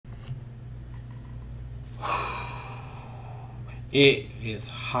It is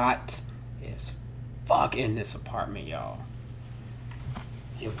hot as fuck in this apartment, y'all.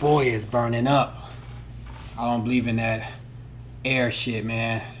 Your boy is burning up. I don't believe in that air shit,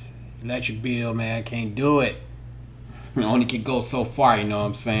 man. Electric bill, man, can't do it. Only can go so far, you know what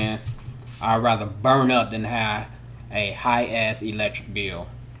I'm saying? I'd rather burn up than have a high-ass electric bill.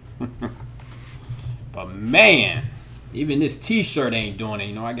 But man, even this t-shirt ain't doing it.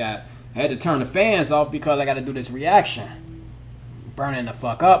 You know, I had to turn the fans off because I got to do this reaction. Burning the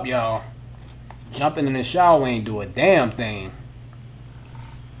fuck up, y'all. Jumping in the shower ain't do a damn thing.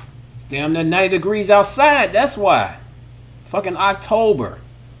 It's damn near 90 degrees outside, that's why. Fucking October.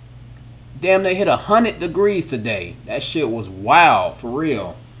 Damn, they hit 100 degrees today. That shit was wild, for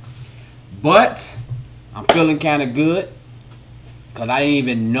real. But I'm feeling kind of good because I didn't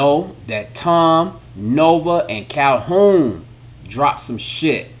even know that Tom, Nova, and Calhoun dropped some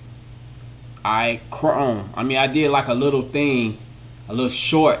shit. I did like a little thing, a little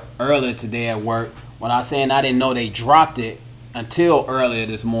short earlier today at work when I was saying I didn't know they dropped it until earlier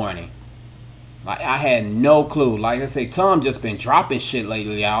this morning. Like, I had no clue. Like I say, Tom just been dropping shit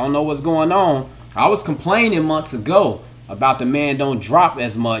lately. I don't know what's going on. I was complaining months ago about the man don't drop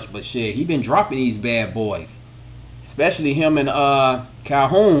as much, but shit, he been dropping these bad boys. Especially him and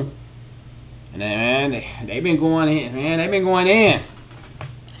Calhoun. And man, they've been going in, man. They've been going in.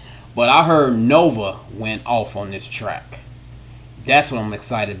 But I heard Nova went off on this track. That's what I'm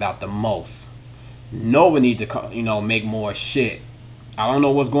excited about the most. Nova need to, you know, make more shit. I don't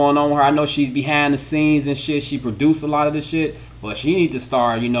know what's going on with her. I know she's behind the scenes and shit. She produced a lot of the shit. But she need to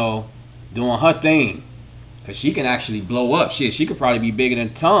start, you know, doing her thing. Because she can actually blow up. Shit, she could probably be bigger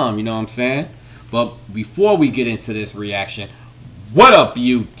than Tom, you know what I'm saying? But before we get into this reaction, what up,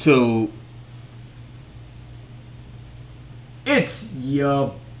 YouTube? It's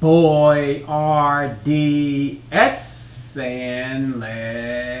your boy R.D.S. and let's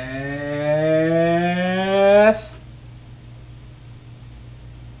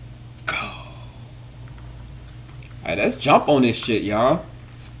go. Alright, let's jump on this shit, y'all.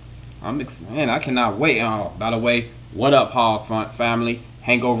 Man, I cannot wait. Oh, by the way, what up, Hog family?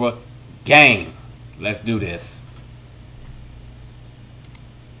 Hangover gang. Let's do this.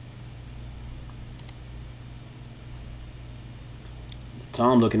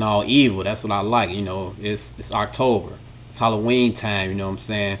 Tom looking all evil. That's what I like. You know, it's October. It's Halloween time. You know what I'm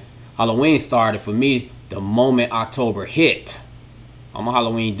saying? Halloween started for me the moment October hit. I'm a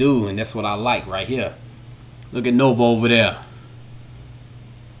Halloween dude, and that's what I like right here. Look at Nova over there.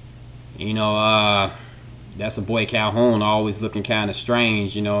 You know, that's a boy Calhoun, always looking kind of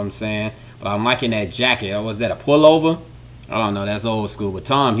strange. You know what I'm saying? But I'm liking that jacket. Was that a pullover? I don't know. That's old school. But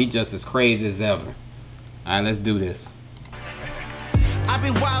Tom, he just as crazy as ever. All right, let's do this. I've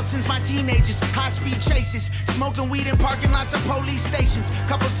been wild since my teenagers, high-speed chases, smoking weed in parking lots of police stations.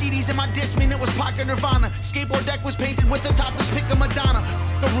 Couple CDs in my Discman, it was pocket Nirvana. Skateboard deck was painted with the topless pic of Madonna.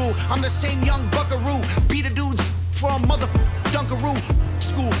 The rule, I'm the same young buckaroo. Beat a dude's for a mother dunkaroo.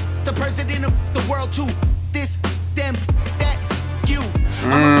 School, the president of the world too. This, them, that, you.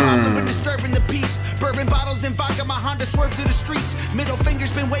 I'm a problem but disturbing the peace. Bourbon bottles and vodka, my Honda swerved through the streets. Middle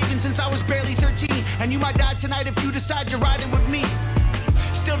finger's been waving since I was barely 13. And you might die tonight if you decide you're riding with me.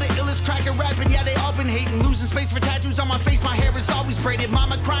 Still the illest cracker rapping, yeah, they all been hating. Losing space for tattoos on my face, my hair is always braided.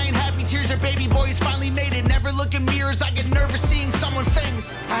 Mama crying, happy tears, her baby boy has finally made it. Never look in mirrors, I get nervous seeing someone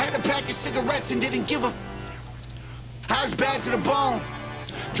famous. I had a pack of cigarettes and didn't give a I was bad to the bone.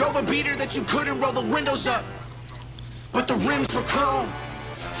 Drove a beater that you couldn't roll the windows up, but the rims were chrome.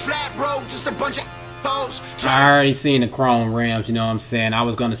 Flat road, just a bunch of hoes. I already seen the chrome rims, you know what I'm saying? I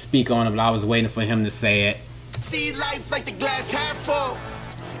was gonna speak on it, but I was waiting for him to say it. See life like the glass half full.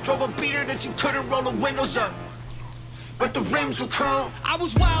 Drove a beater that you couldn't roll the windows up, but the rims were chrome. I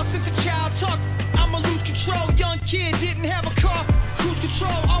was wild since a child, talk, I'ma lose control. Young kid, didn't have a car, cruise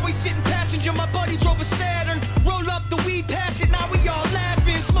control. Always sitting passenger, my buddy drove a Saturn. Roll up the weed, pass it, now we all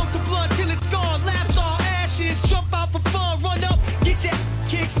laughing. Smoke the blunt till it's gone, laps all ashes. Jump out for fun, run up, get that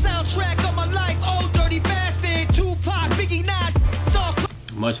kick. Soundtrack of my life, old dirty bastard. Tupac, Biggie, Nas, it's all.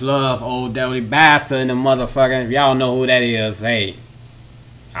 Much love, old dirty bastard and the motherfucker. If y'all know who that is, hey,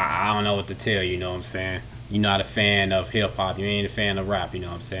 I don't know what to tell you, you know what I'm saying? You're not a fan of hip-hop, you ain't a fan of rap, you know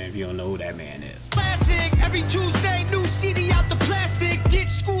what I'm saying? If you don't know who that man is. Classic, every Tuesday, new CD out the plastic. Ditch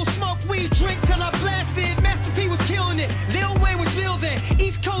school, smoke weed, drink till I blasted. Master P was killing it, Lil Wayne was real then.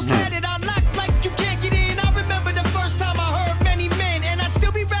 East Coast had it unlocked like you can't get in. I remember the first time I heard Many Men, and I'd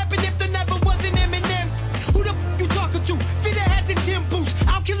still be rapping if there never was an Eminem. Who the f you talking to? Fitter hats and Tim boots.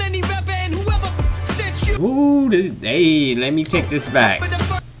 I'll kill any rapper and whoever said you. Ooh, hey, let me take this back.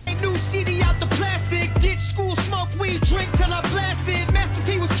 New CD out the plastic. Ditch school, smoke weed, drink till I blast.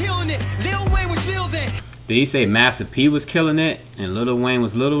 Did he say Master P was killing it and Lil Wayne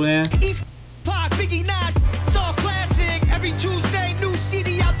was Lil Wayne? East Park, Biggie Nas, it's all classic. Every Tuesday, new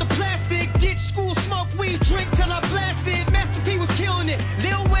CD out the plastic. Ditch school, smoke weed, drink till I blasted. Master P was killing it,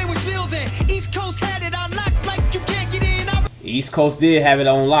 Lil Wayne was real then. East Coast had it on lock like you can't get in. East Coast did have it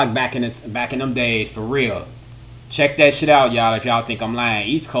on lock back in them days, for real. Check that shit out, y'all, if y'all think I'm lying.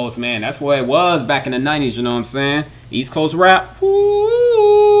 East Coast, man, that's where it was back in the 90s, you know what I'm saying? East Coast rap.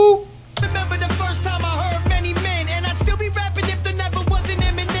 Woo! Remember the first time I heard many men, and I'd still be rapping if there never wasn't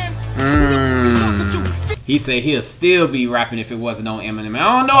Eminem. He said he'll still be rapping if it wasn't on Eminem.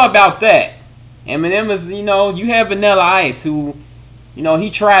 I don't know about that. Eminem is, you know, you have Vanilla Ice who, you know, he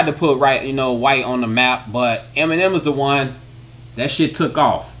tried to put white on the map, but Eminem is the one that shit took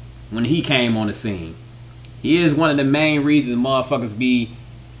off when he came on the scene. He is one of the main reasons motherfuckers be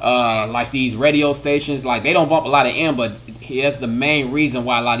like these radio stations, like they don't bump a lot of M, but he is the main reason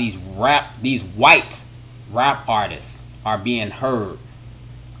why a lot of these white rap artists are being heard.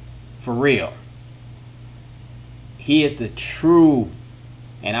 For real. He is the true,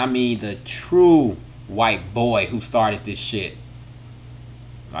 and I mean the true white boy who started this shit.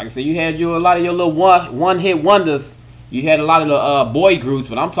 Like I said, you had a lot of your little one-hit wonders. You had a lot of the boy groups,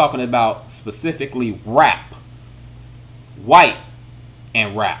 but I'm talking about specifically rap. White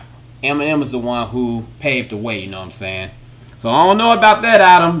and rap. Eminem is the one who paved the way, you know what I'm saying? So I don't know about that,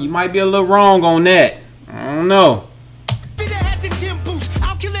 Adam. You might be a little wrong on that. I don't know.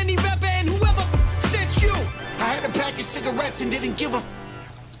 I'll kill any rapper and whoever sent you. I had a pack of cigarettes and didn't give a.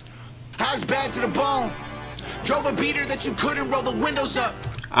 I was bad to the bone. Drove a beater that you couldn't roll the windows up.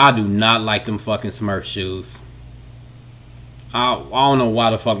 I do not like them fucking Smurf shoes. I don't know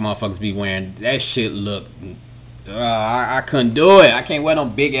why the fuck motherfuckers be wearing that shit. Look, I couldn't do it. I can't wear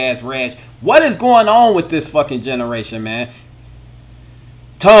them big ass rash. What is going on with this fucking generation, man?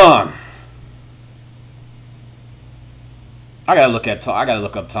 Tom, I gotta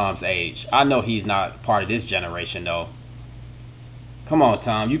look up Tom's age. I know he's not part of this generation though. Come on,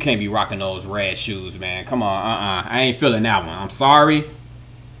 Tom, you can't be rocking those red shoes, man. Come on, I ain't feeling that one. I'm sorry,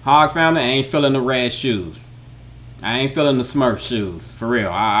 Hog family, I ain't feeling the red shoes. I ain't feeling the Smurf shoes. For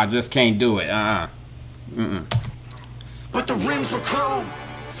real. I just can't do it. But the rims were chrome.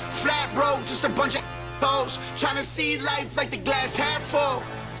 Flat road, just a bunch of hoes. Trying to see life like the glass half full.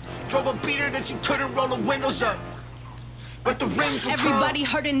 Drove a beater that you couldn't roll the windows up. But the rims were everybody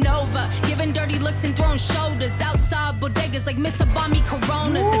hurting over, giving dirty looks and throwing shoulders. Outside bodegas like Mr. Bommy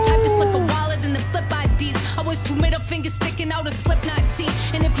Coronas. The type to slip a wallet and the flip IDs. Always two middle fingers sticking out a Slipknot tee.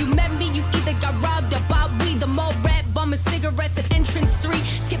 And if you met me, you either got robbed or bought weed. The mall rat bumming cigarettes at entrance 3.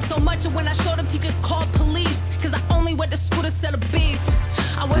 Skipped so much and when I showed up, teachers called police. Cause I only went to school to sell a beef.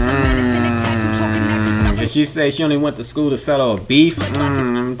 I was a menace in a tattoo, choking necklace stuff. Did she say she only went to school to settle a beef? Let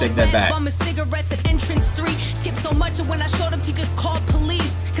me take that back. Bumming cigarettes at entrance 3. Skipped so much and when I showed up, teachers called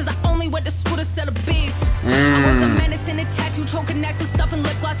police. Cause I only went to school to sell a beef. I was a menace in a tattoo, choking necklace, stuffing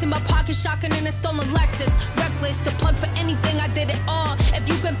lip gloss in my pocket, shotgun in a stolen Lexus. Reckless, the plug for anything, I did it all. If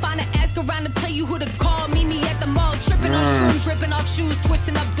you can find an ask around to tell you who to call, meet me at the mall, tripping on shrooms, ripping off shoes,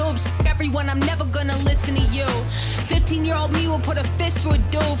 twisting up dopes. Everyone, I'm never gonna listen to you. 15-year-old me will put a fist through a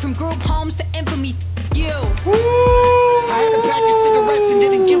dude. From group homes to infamy, you. I had a pack of cigarettes and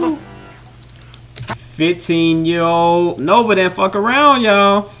didn't give a. 15-year-old Nova didn't fuck around,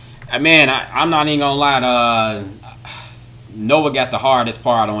 y'all. Man, I'm not even gonna lie. Nova got the hardest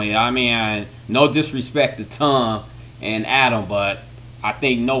part on it. I mean, no disrespect to Tom and Adam, but I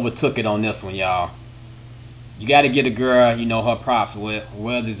think Nova took it on this one, y'all. You got to get a girl, you know, her props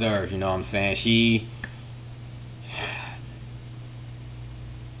well deserved. You know what I'm saying?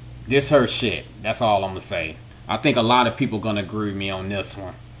 This her shit. That's all I'm gonna say. I think a lot of people gonna agree with me on this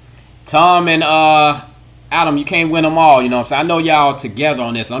one. Tom and Adam, you can't win them all, you know what I'm saying? I know y'all together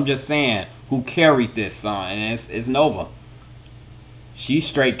on this. I'm just saying who carried this song, and it's Nova. She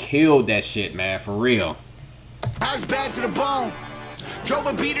straight killed that shit, man, for real. I was bad to the bone. Drove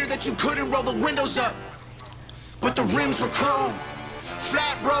a beater that you couldn't roll the windows up. But the rims were chrome.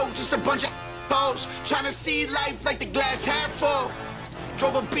 Flat road, just a bunch of hoes. Trying to see life like the glass half full.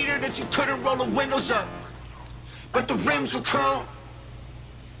 Drove a beater that you couldn't roll the windows up. But the rims were chrome.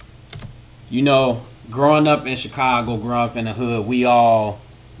 You know, growing up in Chicago, growing up in the hood, we all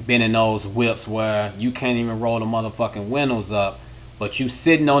been in those whips where you can't even roll the motherfucking windows up, but you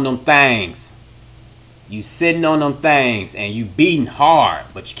sitting on them things. You sitting on them things and you beating hard,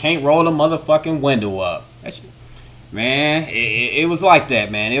 but you can't roll the motherfucking window up. Man, it was like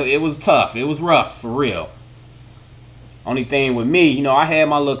that, man. It was tough. It was rough, for real. Only thing with me, you know, I had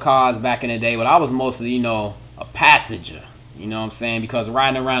my little cars back in the day, but I was mostly, you know, a passenger. You know what I'm saying? Because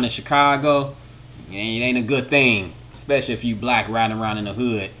riding around in Chicago, It ain't a good thing, especially if you black riding around in the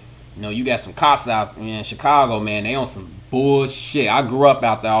hood. You know, you got some cops out in Chicago, man. They on some bullshit. I grew up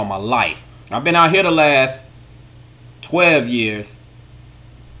out there all my life. I've been out here the last 12 years.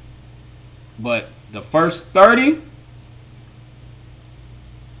 But the first 30,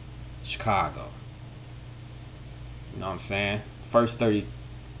 Chicago. You know what I'm saying? First 30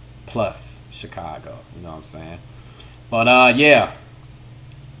 plus Chicago. You know what I'm saying? But yeah.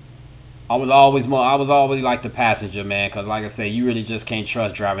 I was always like the passenger, man, because like I said, you really just can't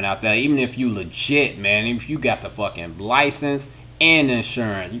trust driving out there. Even if you legit, man, if you got the fucking license and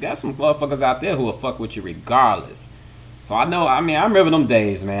insurance, you got some motherfuckers out there who will fuck with you regardless. So I know, I mean, I remember them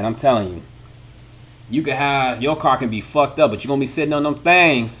days, man. I'm telling you, you can have, your car can be fucked up, but you're gonna be sitting on them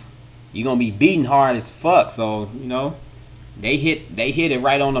things. You're gonna be beating hard as fuck. So you know, they hit it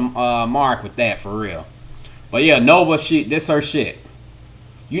right on the mark with that, for real. But yeah, Nova shit, this her shit.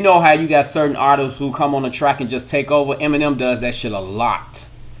 You know how you got certain artists who come on the track and just take over? Eminem does that shit a lot.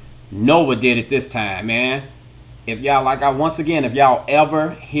 Nova did it this time, man. If y'all, once again, if y'all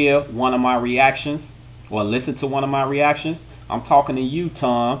ever hear one of my reactions or listen to one of my reactions, I'm talking to you,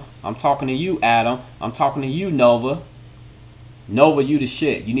 Tom. I'm talking to you, Adam. I'm talking to you, Nova. Nova, you the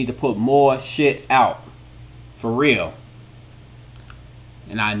shit. You need to put more shit out. For real.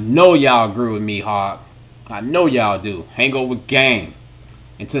 And I know y'all agree with me, hard. I know y'all do. Hangover Gang.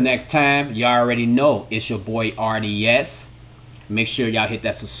 Until next time, y'all already know it's your boy R.D.S. Make sure y'all hit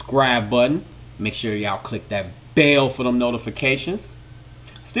that subscribe button. Make sure y'all click that bell for them notifications.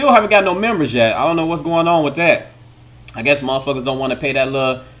 Still haven't got no members yet. I don't know what's going on with that. I guess motherfuckers don't want to pay that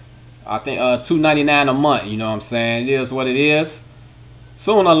little, I think, $2.99 a month. You know what I'm saying? It is what it is.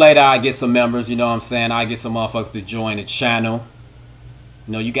 Sooner or later, I get some members. You know what I'm saying? I get some motherfuckers to join the channel.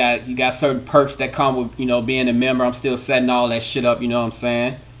 You know, you got certain perks that come with, you know, being a member. I'm still setting all that shit up, you know what I'm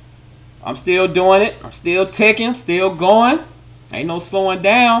saying? I'm still doing it. I'm still ticking, still going. Ain't no slowing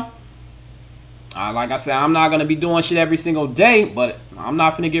down. Like I said, I'm not going to be doing shit every single day, but I'm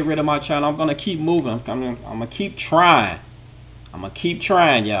not going to get rid of my channel. I'm going to keep moving. I'm going to keep trying. I'm going to keep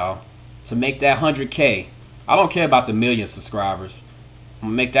trying, y'all, to make that 100K. I don't care about the 1,000,000 subscribers. I'm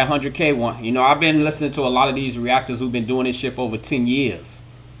gonna make that 100K one. You know, I've been listening to a lot of these reactors who've been doing this shit for over 10 years.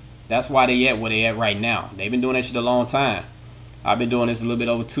 That's why they at where they at right now. They've been doing that shit a long time. I've been doing this a little bit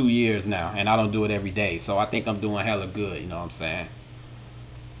over 2 years now, and I don't do it every day. So I think I'm doing hella good, you know what I'm saying?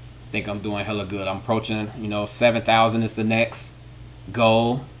 I think I'm doing hella good. I'm approaching, you know, 7,000 is the next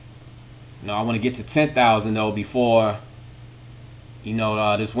goal. You know, I want to get to 10,000 though before, you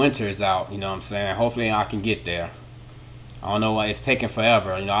know, this winter is out, you know what I'm saying? Hopefully I can get there. I don't know why it's taking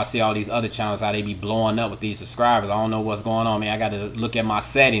forever. You know, I see all these other channels, how they be blowing up with these subscribers. I don't know what's going on, man. I got to look at my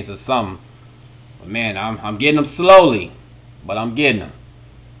settings or something. But, man, I'm getting them slowly. But I'm getting them.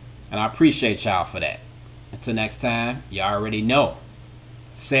 And I appreciate y'all for that. Until next time, y'all already know.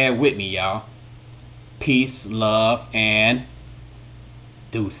 Say it with me, y'all. Peace, love, and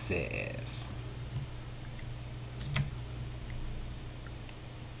deuces.